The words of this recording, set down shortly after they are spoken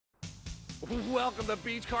Welcome to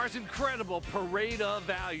Beige Cars' incredible parade of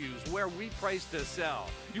values, where we price to sell.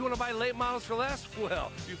 You want to buy late models for less?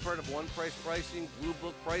 Well, you've heard of one-price pricing, blue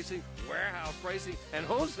book pricing, warehouse pricing, and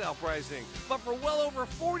wholesale pricing. But for well over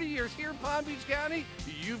 40 years here in Palm Beach County,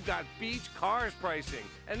 you've got Beige Cars pricing.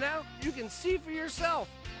 And now you can see for yourself.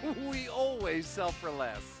 We always sell for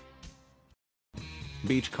less.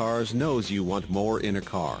 Beige Cars knows you want more in a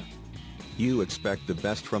car. You expect the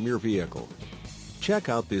best from your vehicle. Check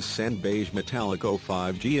out this sand beige metallic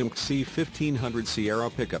 05 Gmc C1500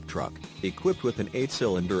 Sierra pickup truck, equipped with an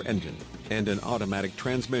 8-cylinder engine and an automatic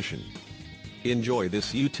transmission. Enjoy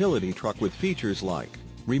this utility truck with features like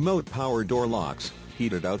remote power door locks,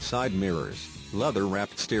 heated outside mirrors,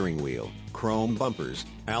 leather-wrapped steering wheel, chrome bumpers,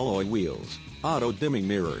 alloy wheels, auto-dimming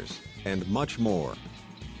mirrors, and much more.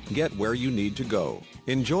 Get where you need to go,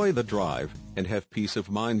 enjoy the drive, and have peace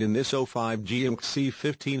of mind in this 05 Gmc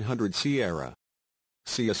C1500 Sierra.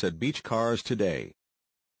 See us at Beige Cars today.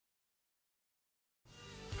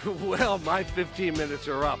 Well, my 15 minutes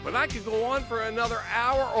are up, but I could go on for another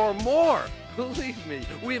hour or more. Believe me,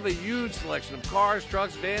 we have a huge selection of cars,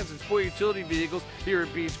 trucks, vans, and sport utility vehicles here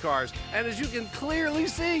at Beige Cars. And as you can clearly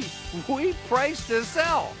see, we price to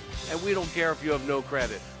sell. And we don't care if you have no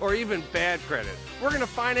credit or even bad credit. We're going to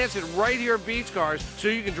finance it right here at Beige Cars so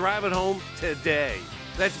you can drive it home today.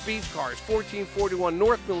 That's Beige Cars, 1441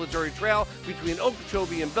 North Military Trail between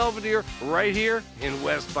Okeechobee and Belvedere, right here in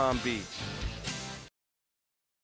West Palm Beach.